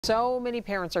So many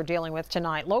parents are dealing with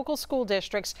tonight. Local school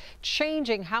districts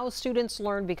changing how students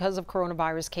learn because of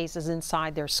coronavirus cases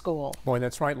inside their school. Boy,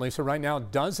 that's right, Lisa. Right now, a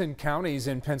dozen counties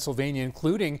in Pennsylvania,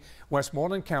 including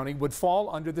Westmoreland County, would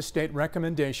fall under the state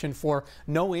recommendation for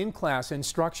no in-class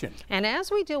instruction. And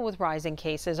as we deal with rising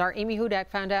cases, our Amy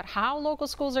Hudak found out how local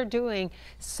schools are doing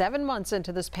 7 months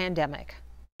into this pandemic.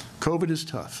 COVID is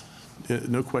tough.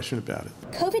 No question about it.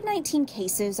 COVID-19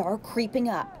 cases are creeping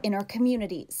up in our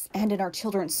communities and in our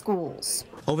children's schools.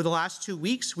 Over the last 2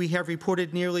 weeks, we have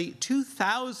reported nearly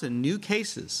 2,000 new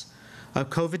cases of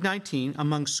COVID-19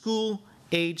 among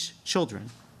school-age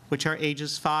children, which are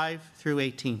ages 5 through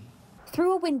 18.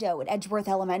 Through a window at Edgeworth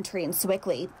Elementary in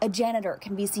Sewickley, a janitor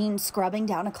can be seen scrubbing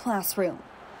down a classroom.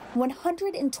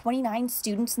 129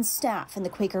 students and staff in the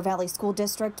Quaker Valley School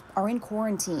District are in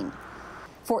quarantine.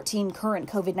 14 current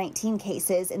COVID-19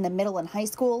 cases in the middle and high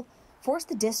school forced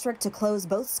the district to close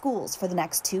both schools for the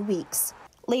next 2 weeks.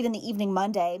 Late in the evening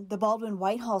Monday, the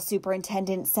Baldwin-Whitehall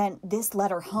superintendent sent this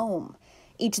letter home.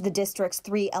 Each of the district's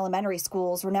 3 elementary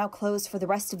schools were now closed for the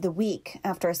rest of the week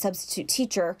after a substitute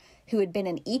teacher who had been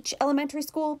in each elementary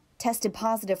school tested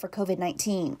positive for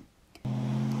COVID-19.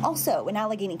 Also in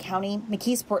Allegheny County,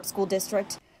 McKeesport School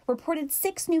District reported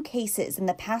 6 new cases in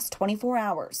the past 24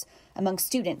 hours among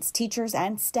students, teachers,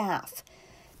 and staff.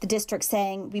 The district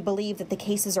saying, "We believe that the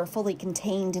cases are fully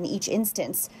contained in each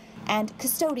instance, and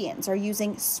custodians are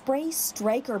using spray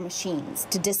striker machines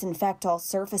to disinfect all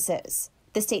surfaces."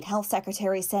 The state health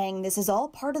secretary saying this is all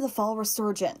part of the fall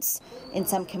resurgence. In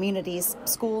some communities,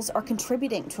 schools are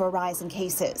contributing to a rise in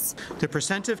cases. The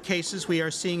percent of cases we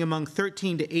are seeing among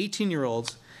 13 to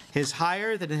 18-year-olds is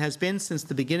higher than it has been since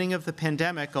the beginning of the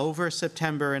pandemic over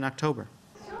September and October.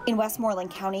 In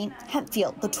Westmoreland County,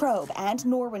 Hempfield, Latrobe, and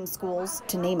Norwin schools,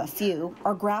 to name a few,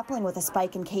 are grappling with a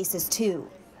spike in cases too.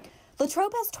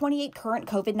 Latrobe has 28 current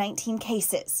COVID-19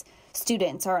 cases.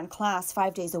 Students are in class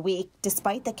 5 days a week,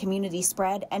 despite the community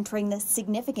spread entering this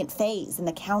significant phase in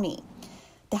the county.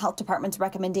 The health department's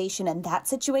recommendation in that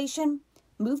situation?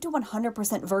 Move to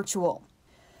 100% virtual.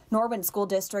 Norwin School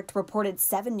District reported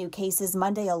 7 new cases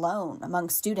Monday alone among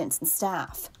students and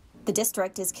staff. The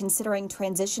district is considering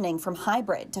transitioning from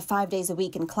hybrid to 5 days a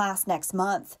week in class next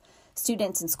month.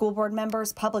 Students and school board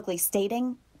members publicly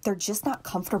stating they're just not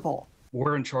comfortable.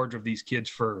 We're in charge of these kids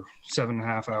for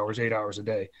 7.5 hours, 8 hours a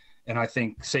day. And I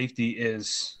think safety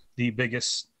is the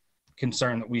biggest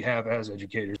concern that we have as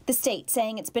educators. The state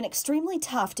saying it's been extremely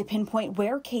tough to pinpoint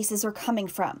where cases are coming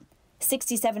from.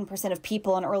 67% of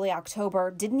people in early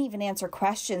October didn't even answer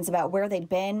questions about where they'd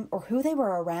been or who they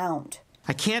were around.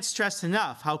 I can't stress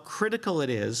enough how critical it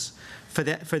is for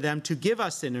them to give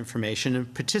us that information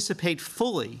and participate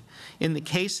fully in the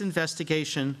case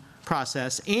investigation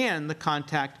process and the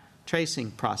contact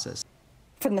tracing process.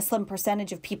 From the slim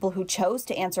percentage of people who chose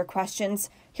to answer questions,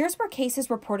 here's where cases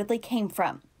reportedly came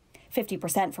from.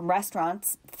 50% from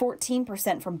restaurants,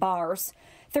 14% from bars,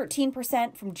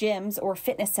 13% from gyms or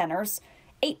fitness centers,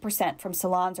 8% from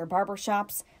salons or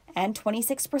barbershops, and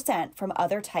 26% from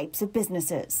other types of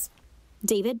businesses.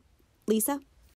 David, Lisa.